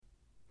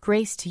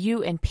Grace to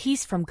you and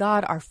peace from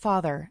God our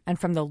Father and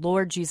from the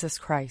Lord Jesus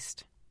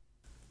Christ.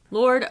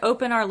 Lord,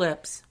 open our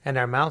lips, and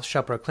our mouth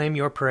shall proclaim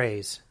your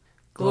praise.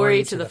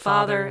 Glory to the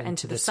Father, and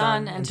to the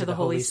Son, and to the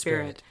Holy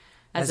Spirit,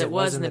 as it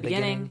was in the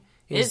beginning,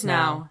 is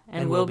now,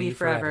 and will be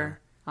forever.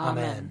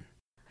 Amen.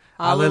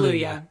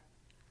 Alleluia.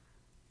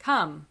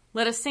 Come,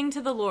 let us sing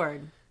to the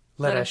Lord.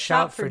 Let us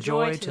shout for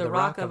joy to the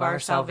rock of our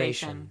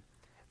salvation.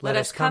 Let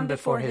us come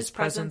before his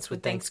presence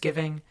with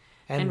thanksgiving,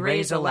 and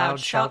raise a loud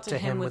shout to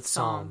him with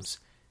psalms.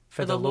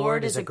 For the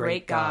Lord is a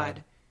great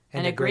God,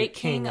 and a great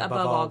King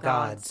above all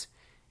gods.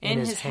 In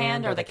his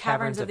hand are the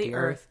caverns of the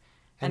earth,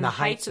 and the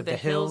heights of the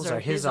hills are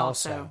his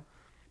also.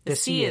 The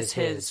sea is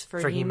his,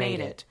 for he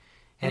made it,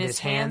 and his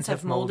hands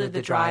have molded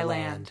the dry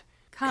land.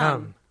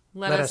 Come,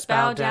 let us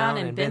bow down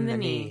and bend the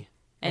knee,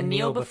 and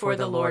kneel before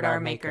the Lord our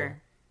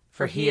Maker.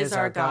 For he is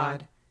our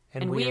God,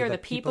 and we are the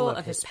people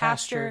of his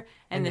pasture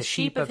and the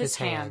sheep of his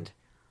hand.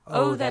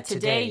 Oh, that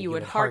today you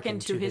would hearken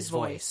to his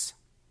voice.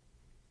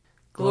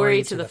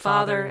 Glory to the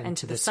Father, and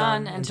to the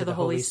Son, and to the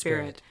Holy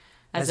Spirit,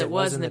 as it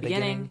was in the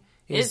beginning,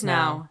 is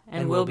now,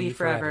 and will be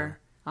forever.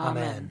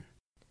 Amen.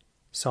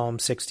 Psalm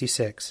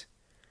 66.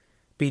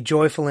 Be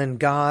joyful in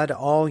God,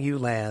 all you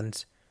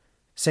lands.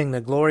 Sing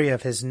the glory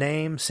of his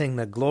name, sing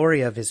the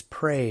glory of his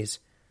praise.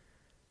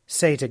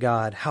 Say to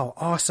God, how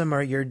awesome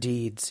are your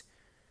deeds!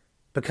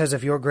 Because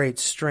of your great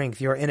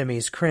strength, your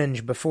enemies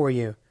cringe before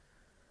you.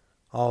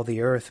 All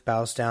the earth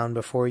bows down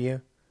before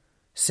you,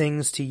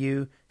 sings to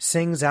you,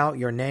 sings out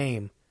your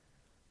name.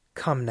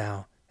 Come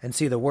now and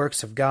see the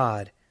works of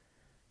God,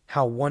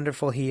 how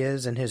wonderful he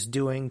is in his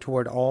doing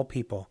toward all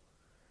people.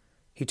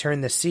 He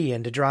turned the sea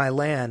into dry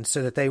land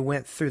so that they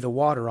went through the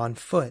water on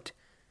foot,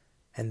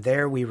 and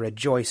there we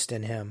rejoiced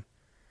in him.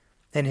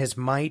 In his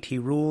might he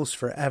rules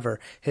forever.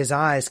 His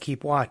eyes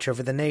keep watch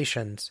over the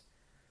nations.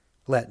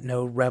 Let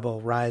no rebel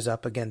rise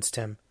up against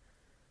him.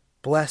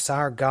 Bless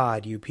our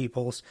God, you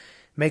peoples.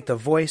 Make the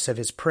voice of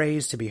his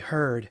praise to be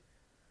heard,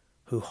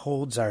 who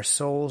holds our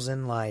souls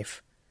in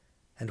life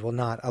and will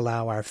not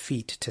allow our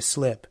feet to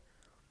slip.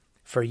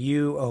 For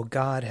you, O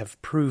God,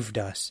 have proved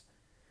us.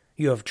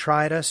 You have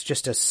tried us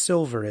just as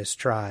silver is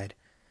tried.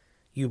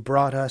 You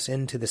brought us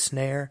into the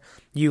snare.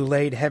 You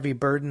laid heavy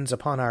burdens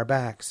upon our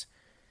backs.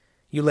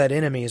 You let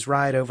enemies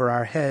ride over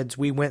our heads.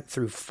 We went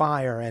through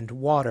fire and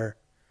water,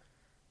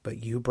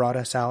 but you brought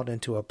us out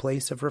into a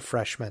place of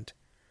refreshment.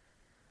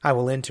 I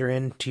will enter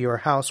into your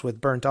house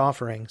with burnt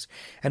offerings,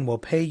 and will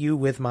pay you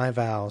with my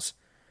vows,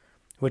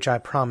 which I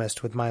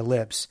promised with my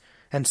lips,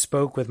 and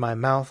spoke with my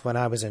mouth when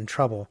I was in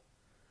trouble.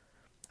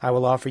 I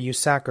will offer you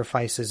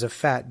sacrifices of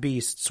fat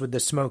beasts with the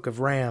smoke of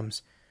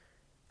rams.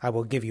 I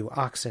will give you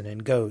oxen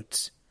and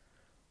goats.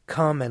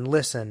 Come and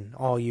listen,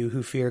 all you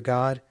who fear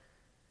God,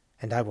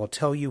 and I will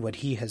tell you what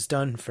he has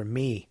done for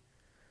me.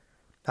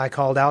 I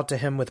called out to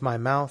him with my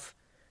mouth,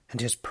 and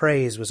his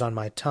praise was on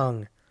my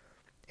tongue.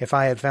 If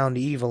I had found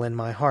evil in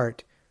my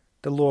heart,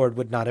 the Lord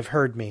would not have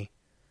heard me.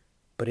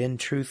 But in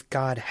truth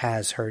God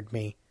has heard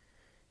me.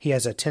 He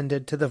has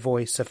attended to the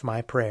voice of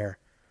my prayer.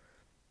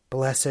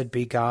 Blessed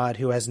be God,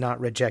 who has not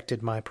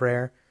rejected my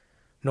prayer,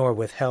 nor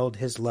withheld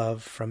his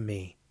love from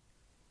me.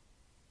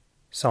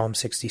 Psalm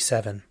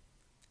 67.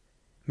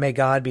 May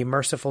God be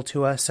merciful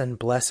to us and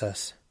bless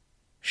us.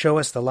 Show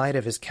us the light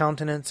of his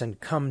countenance and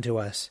come to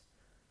us.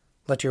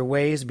 Let your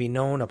ways be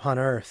known upon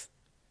earth,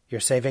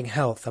 your saving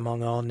health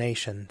among all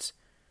nations.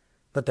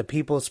 Let the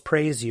peoples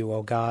praise you,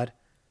 O God.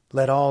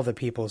 Let all the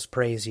peoples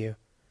praise you.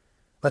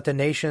 Let the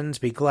nations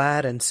be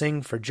glad and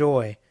sing for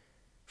joy,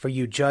 for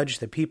you judge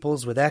the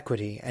peoples with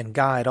equity and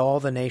guide all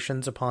the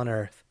nations upon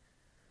earth.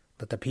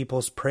 Let the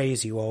peoples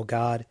praise you, O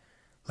God.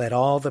 Let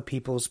all the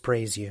peoples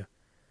praise you.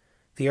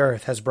 The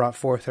earth has brought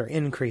forth her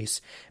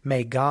increase.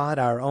 May God,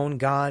 our own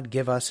God,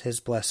 give us his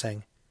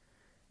blessing.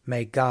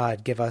 May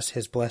God give us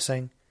his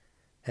blessing,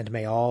 and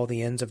may all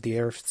the ends of the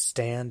earth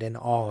stand in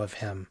awe of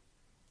him.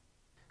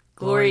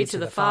 Glory to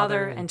the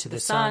Father, and to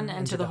the Son,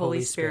 and to the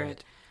Holy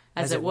Spirit,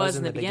 as it was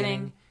in the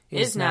beginning,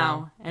 is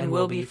now, and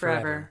will be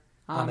forever.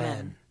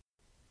 Amen.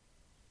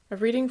 A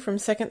reading from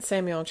 2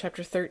 Samuel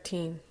chapter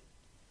 13.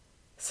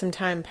 Some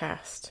time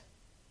passed.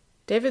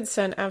 David's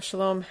son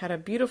Absalom had a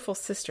beautiful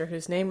sister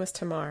whose name was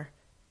Tamar,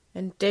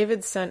 and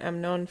David's son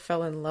Amnon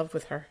fell in love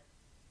with her.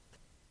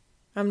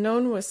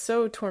 Amnon was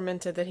so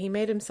tormented that he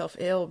made himself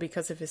ill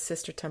because of his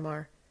sister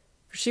Tamar,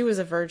 for she was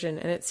a virgin,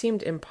 and it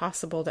seemed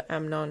impossible to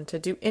Amnon to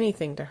do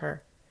anything to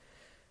her.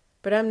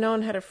 But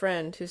Amnon had a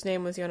friend whose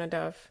name was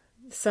Yonadav,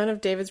 the son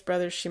of David's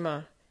brother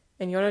Shema,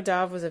 and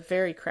Yonadav was a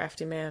very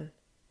crafty man.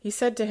 He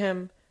said to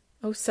him,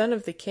 "O son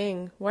of the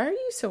king, why are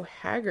you so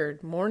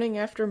haggard morning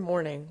after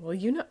morning? Will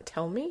you not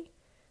tell me?"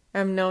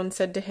 Amnon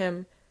said to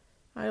him,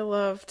 "I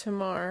love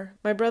Tamar,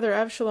 my brother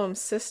Absalom's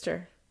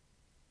sister."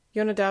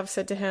 Yonadav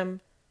said to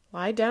him,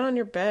 "Lie down on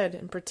your bed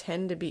and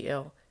pretend to be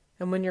ill,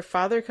 and when your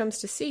father comes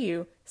to see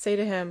you, say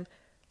to him,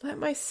 'Let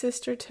my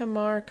sister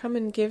Tamar come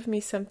and give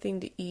me something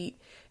to eat,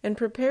 and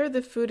prepare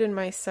the food in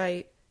my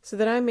sight, so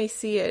that I may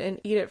see it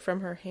and eat it from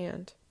her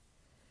hand.'"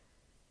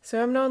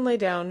 So Amnon lay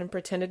down and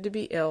pretended to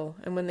be ill,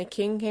 and when the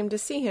king came to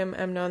see him,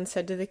 Amnon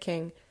said to the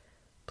king,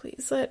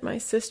 "Please let my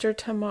sister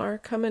Tamar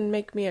come and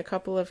make me a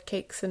couple of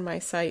cakes in my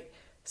sight,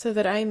 so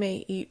that I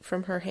may eat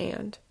from her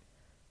hand."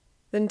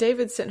 Then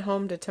David sent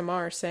home to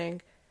Tamar,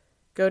 saying,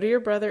 "Go to your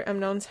brother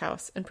Amnon's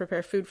house and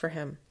prepare food for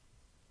him."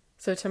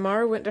 So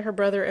Tamar went to her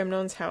brother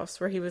Amnon's house,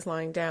 where he was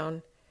lying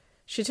down.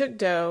 She took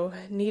dough,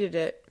 kneaded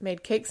it,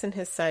 made cakes in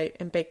his sight,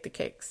 and baked the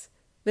cakes.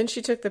 Then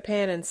she took the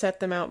pan and set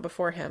them out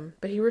before him,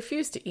 but he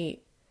refused to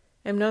eat.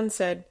 Amnon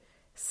said,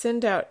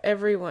 "Send out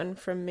everyone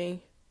from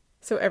me."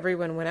 So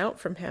everyone went out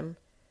from him.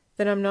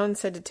 Then Amnon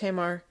said to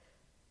Tamar,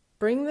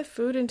 "Bring the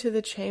food into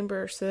the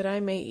chamber, so that I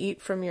may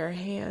eat from your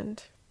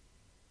hand."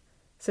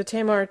 So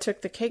Tamar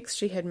took the cakes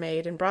she had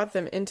made and brought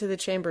them into the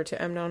chamber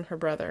to Amnon her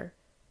brother.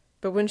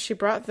 But when she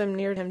brought them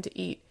near him to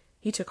eat,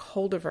 he took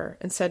hold of her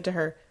and said to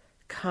her,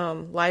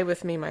 "Come, lie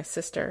with me, my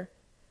sister."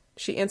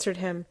 She answered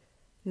him,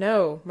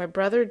 "No, my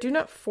brother, do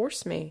not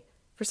force me,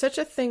 for such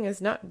a thing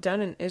is not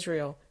done in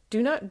Israel.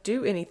 Do not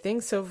do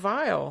anything so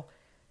vile.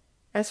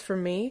 As for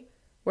me,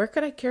 where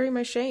could I carry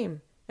my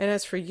shame? And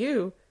as for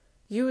you,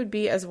 you would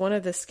be as one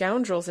of the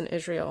scoundrels in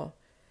Israel.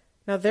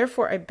 Now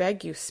therefore I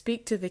beg you,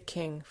 speak to the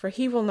king, for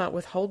he will not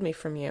withhold me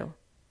from you."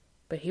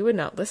 But he would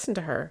not listen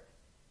to her,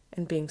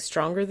 and being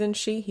stronger than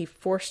she, he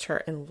forced her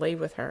and lay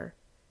with her.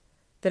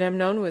 Then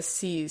Amnon was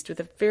seized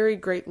with a very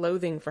great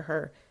loathing for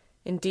her.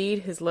 Indeed,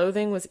 his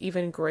loathing was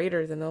even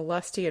greater than the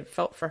lust he had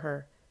felt for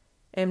her.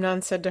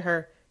 Amnon said to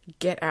her,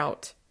 "Get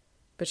out."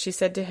 But she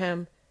said to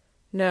him,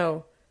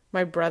 "No,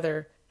 my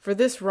brother, for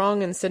this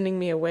wrong in sending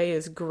me away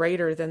is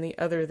greater than the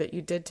other that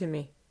you did to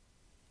me."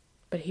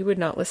 But he would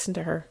not listen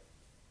to her.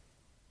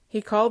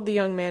 He called the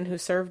young man who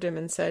served him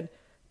and said,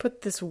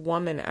 "Put this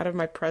woman out of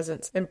my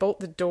presence and bolt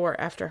the door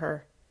after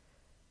her."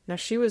 Now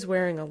she was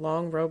wearing a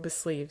long robe with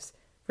sleeves,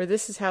 for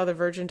this is how the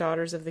virgin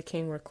daughters of the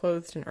king were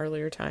clothed in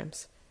earlier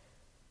times.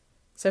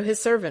 So his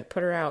servant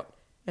put her out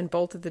and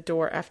bolted the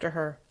door after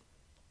her.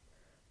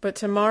 But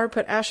Tamar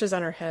put ashes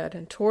on her head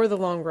and tore the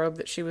long robe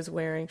that she was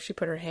wearing. She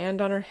put her hand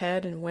on her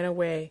head and went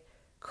away,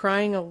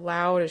 crying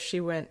aloud as she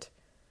went.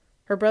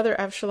 Her brother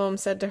Absalom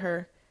said to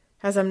her,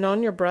 "Has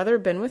Amnon your brother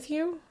been with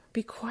you?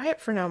 Be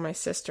quiet for now, my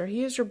sister.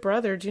 He is your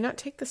brother. Do not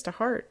take this to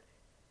heart."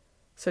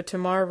 So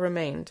Tamar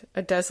remained,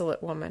 a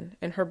desolate woman,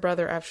 in her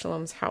brother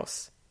Absalom's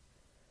house.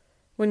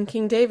 When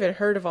King David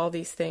heard of all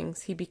these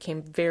things, he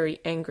became very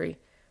angry,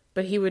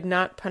 but he would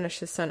not punish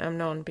his son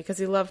Amnon, because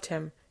he loved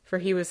him, for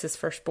he was his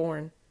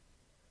firstborn.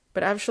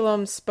 But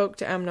Absalom spoke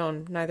to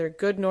Amnon neither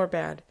good nor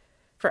bad,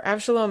 for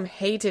Absalom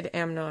hated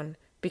Amnon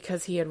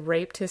because he had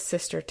raped his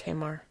sister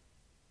Tamar.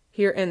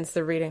 Here ends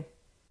the reading.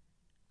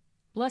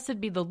 Blessed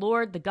be the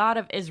Lord, the God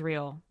of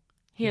Israel.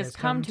 He has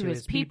come to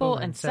his people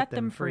and set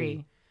them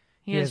free.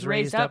 He has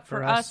raised up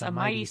for us a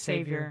mighty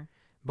Savior,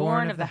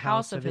 born of the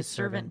house of his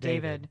servant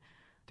David.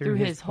 Through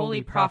his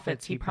holy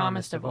prophets he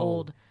promised of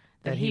old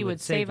that he would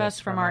save us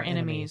from our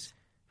enemies,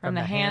 from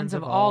the hands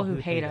of all who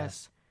hate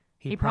us.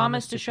 He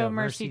promised to show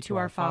mercy to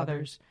our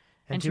fathers,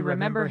 and to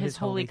remember his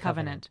holy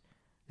covenant.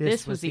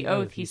 This was the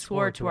oath he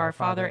swore to our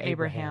father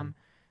Abraham,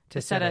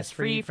 to set us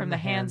free from the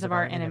hands of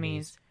our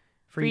enemies,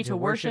 free to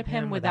worship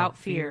him without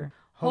fear,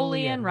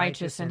 holy and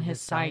righteous in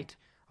his sight,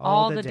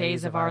 all the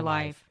days of our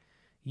life.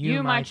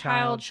 You, my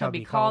child, shall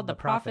be called the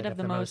prophet of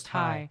the Most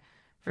High,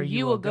 for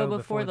you will go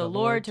before the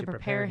Lord to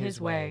prepare his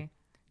way,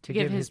 to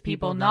give his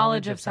people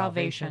knowledge of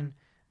salvation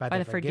by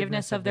the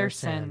forgiveness of their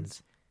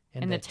sins.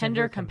 In the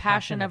tender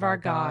compassion of our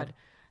God,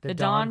 the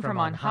dawn from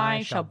on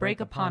high shall break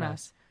upon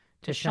us,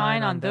 to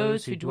shine on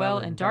those who dwell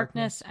in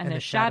darkness and the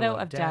shadow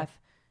of death,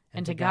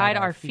 and to guide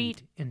our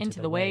feet into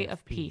the way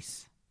of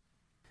peace.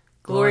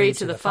 Glory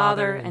to the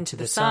Father, and to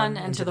the Son,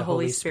 and to the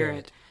Holy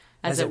Spirit,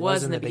 as it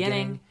was in the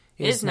beginning,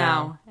 is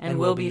now, and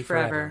will be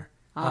forever.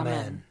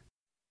 Amen.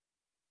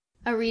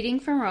 A reading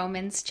from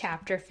Romans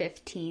chapter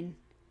 15.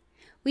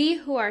 We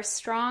who are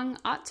strong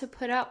ought to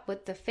put up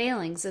with the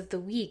failings of the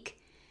weak,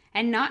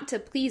 and not to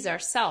please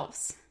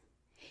ourselves.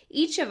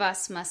 Each of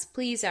us must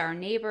please our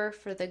neighbor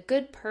for the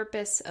good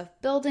purpose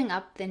of building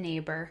up the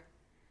neighbor.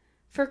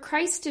 For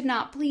Christ did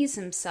not please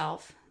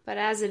himself, but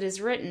as it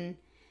is written,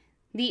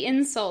 "The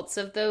insults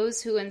of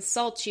those who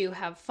insult you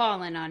have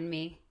fallen on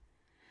me."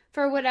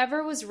 For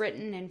whatever was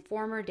written in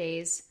former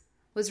days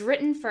was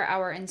written for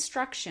our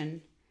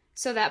instruction,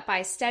 so that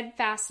by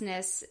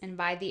steadfastness and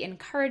by the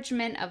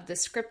encouragement of the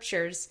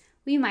Scriptures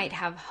we might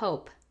have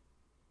hope.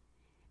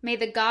 May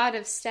the God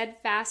of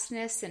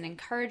steadfastness and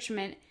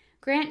encouragement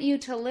grant you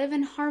to live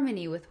in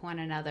harmony with one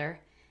another,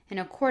 in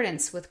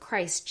accordance with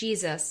Christ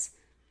Jesus,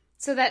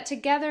 so that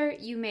together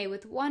you may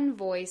with one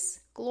voice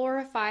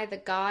glorify the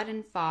God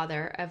and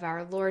Father of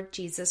our Lord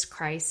Jesus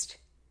Christ.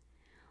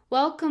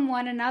 Welcome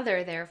one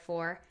another,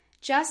 therefore,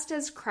 just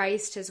as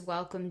Christ has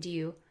welcomed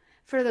you,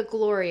 for the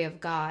glory of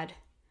God.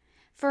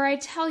 For I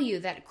tell you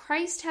that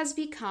Christ has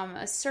become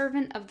a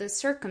servant of the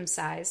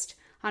circumcised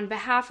on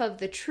behalf of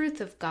the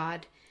truth of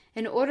God,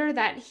 in order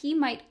that he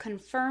might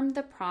confirm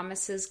the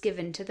promises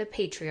given to the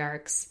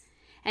patriarchs,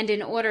 and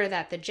in order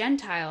that the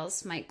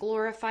Gentiles might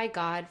glorify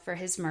God for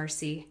his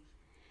mercy.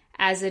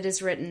 as it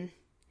is written,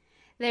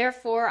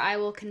 "Therefore I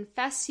will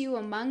confess you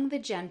among the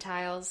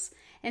Gentiles,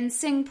 and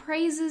sing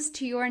praises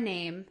to your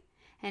name."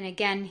 And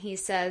again he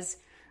says,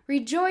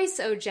 "Rejoice,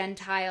 O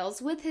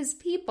Gentiles, with his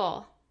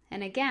people."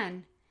 And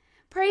again,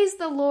 "Praise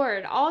the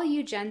Lord, all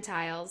you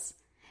Gentiles,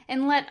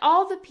 and let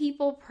all the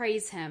people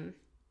praise him."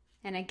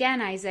 And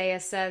again Isaiah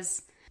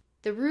says,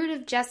 "The root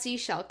of Jesse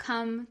shall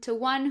come, to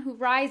one who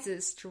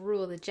rises to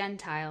rule the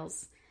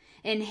Gentiles.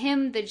 In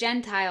him the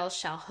Gentiles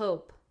shall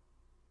hope."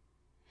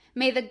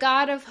 May the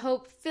God of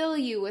hope fill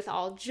you with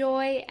all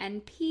joy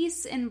and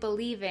peace in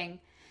believing,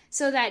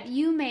 so that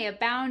you may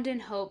abound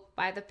in hope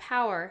by the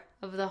power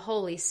of the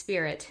Holy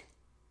Spirit.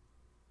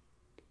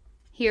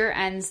 Here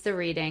ends the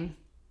reading.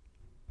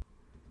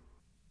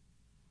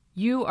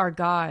 You are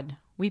God,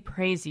 we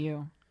praise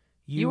you.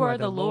 You are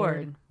the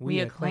Lord,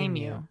 we acclaim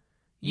you.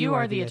 You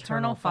are the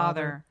eternal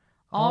Father,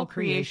 all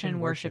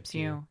creation worships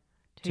you.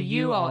 To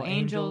you all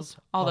angels,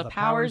 all the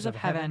powers of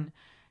heaven,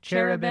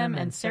 cherubim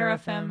and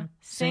seraphim,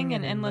 sing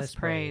in endless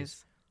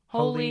praise.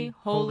 Holy,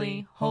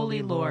 holy,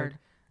 holy Lord,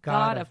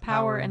 God of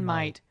power and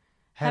might,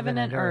 heaven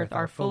and earth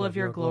are full of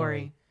your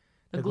glory.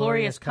 The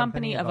glorious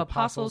company of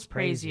apostles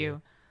praise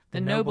you.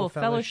 The noble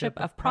fellowship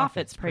of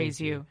prophets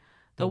praise you.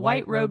 The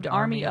white-robed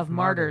army of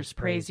martyrs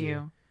praise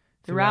you.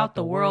 Throughout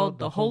the world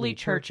the Holy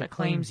Church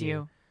acclaims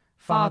you.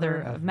 Father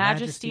of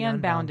majesty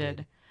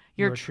unbounded,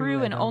 your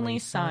true and only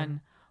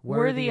Son,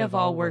 worthy of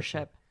all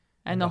worship,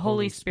 and the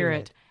Holy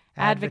Spirit,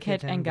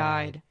 advocate and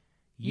guide.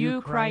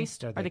 You,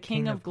 Christ, are the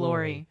King of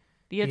glory,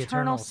 the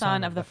eternal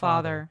Son of the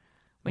Father.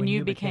 When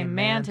you became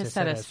man to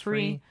set us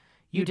free,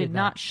 you did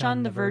not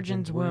shun the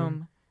Virgin's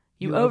womb.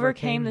 You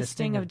overcame the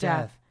sting of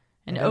death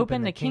and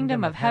opened the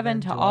kingdom of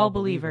heaven to all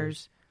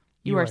believers.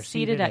 You are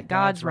seated at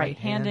God's right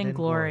hand in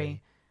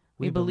glory.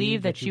 We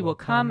believe that you will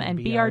come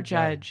and be our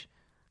judge.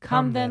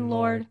 Come then,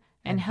 Lord,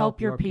 and help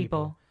your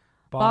people,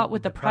 bought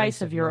with the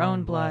price of your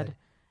own blood,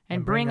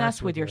 and bring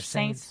us with your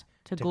saints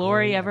to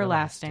glory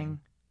everlasting.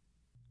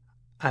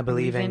 I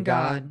believe in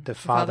God, the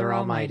Father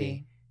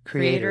Almighty,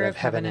 creator of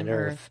heaven and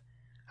earth.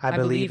 I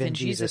believe in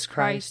Jesus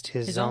Christ,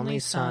 his only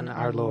Son,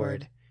 our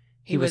Lord.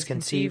 He was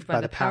conceived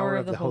by the power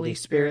of the Holy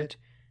Spirit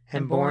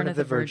and born of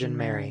the Virgin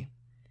Mary.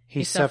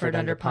 He suffered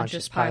under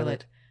Pontius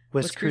Pilate,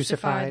 was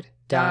crucified,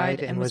 died,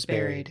 and was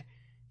buried.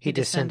 He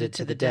descended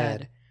to the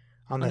dead.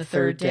 On the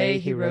third day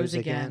he rose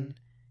again.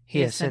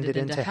 He ascended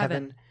into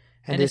heaven,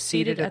 and is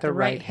seated at the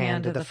right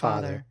hand of the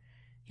Father.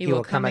 He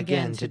will come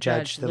again to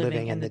judge the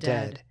living and the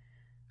dead.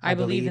 I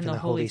believe in the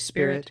Holy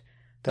Spirit,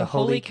 the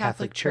Holy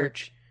Catholic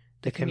Church,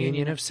 the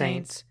communion of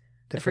saints,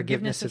 the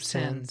forgiveness of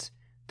sins,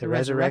 the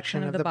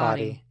resurrection of the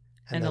body,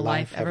 and the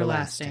life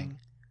everlasting.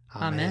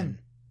 Amen.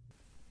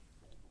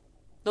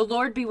 The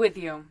Lord be with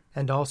you.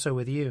 And also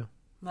with you.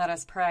 Let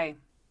us pray.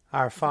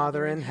 Our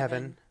Father in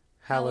heaven,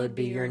 hallowed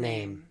be your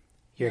name.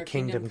 Your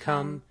kingdom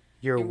come,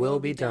 your will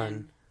be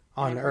done,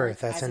 on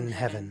earth as in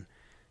heaven.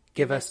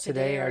 Give us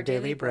today our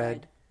daily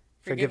bread.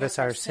 Forgive us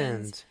our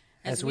sins,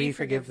 as we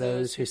forgive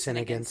those who sin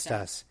against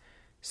us.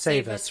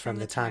 Save us from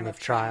the time of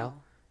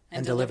trial,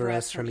 and deliver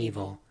us from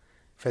evil.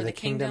 For the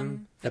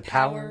kingdom, the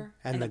power,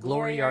 and the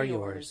glory are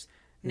yours,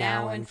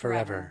 now and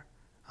forever.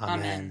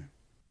 Amen.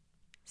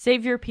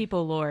 Save your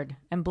people, Lord,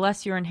 and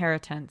bless your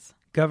inheritance.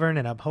 Govern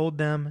and uphold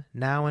them,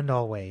 now and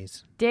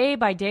always. Day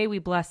by day we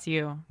bless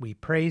you. We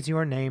praise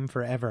your name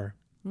forever.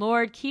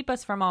 Lord, keep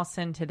us from all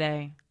sin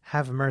today.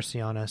 Have mercy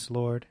on us,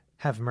 Lord.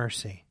 Have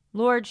mercy.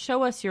 Lord,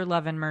 show us your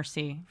love and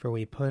mercy. For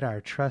we put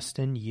our trust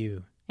in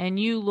you. And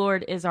you,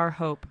 Lord, is our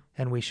hope.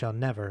 And we shall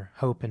never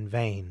hope in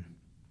vain.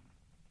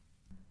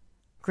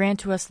 Grant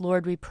to us,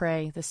 Lord, we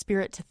pray, the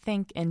spirit to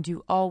think and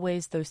do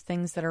always those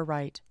things that are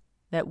right,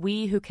 that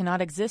we who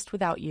cannot exist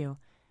without you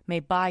may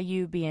by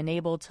you be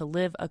enabled to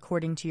live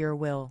according to your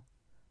will.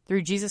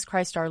 Through Jesus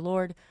Christ our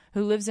Lord,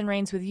 who lives and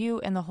reigns with you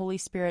and the Holy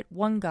Spirit,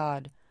 one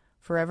God,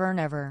 forever and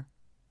ever.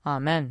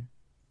 Amen.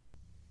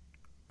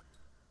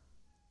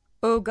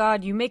 O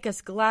God, you make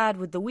us glad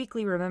with the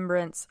weekly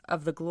remembrance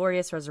of the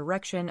glorious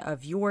resurrection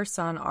of your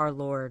Son, our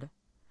Lord.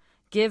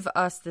 Give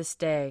us this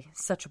day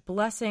such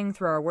blessing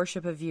through our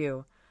worship of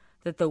you,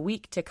 that the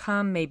week to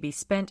come may be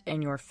spent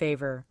in your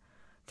favor.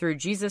 Through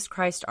Jesus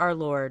Christ our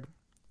Lord.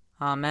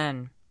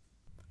 Amen.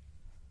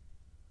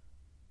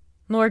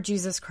 Lord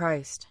Jesus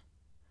Christ,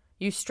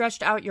 you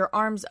stretched out your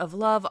arms of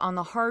love on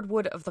the hard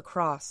wood of the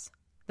cross,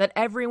 that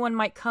everyone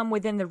might come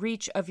within the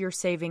reach of your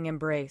saving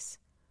embrace.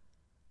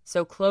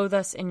 So clothe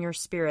us in your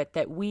Spirit,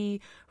 that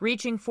we,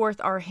 reaching forth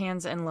our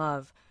hands in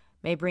love,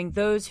 may bring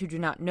those who do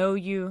not know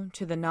you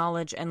to the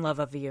knowledge and love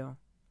of you.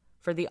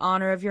 For the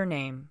honor of your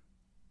name.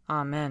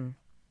 Amen.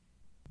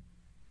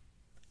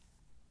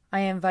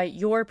 I invite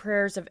your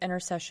prayers of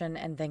intercession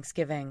and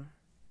thanksgiving.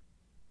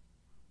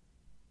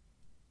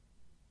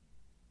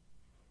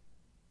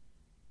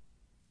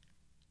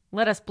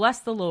 Let us bless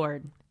the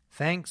Lord.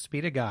 Thanks be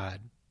to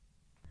God.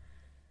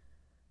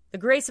 The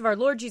grace of our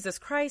Lord Jesus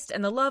Christ,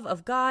 and the love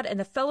of God, and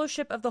the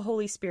fellowship of the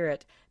Holy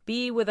Spirit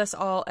be with us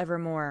all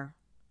evermore.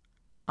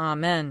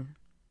 Amen.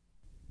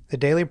 The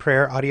Daily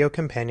Prayer audio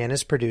companion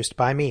is produced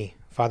by me,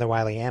 Father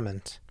Wiley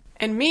Ammons.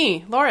 And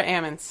me, Laura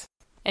Ammons.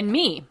 And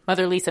me,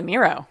 Mother Lisa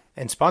Meirow.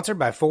 And sponsored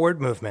by Forward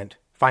Movement.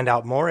 Find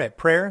out more at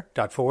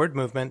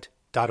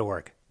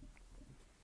prayer.forwardmovement.org.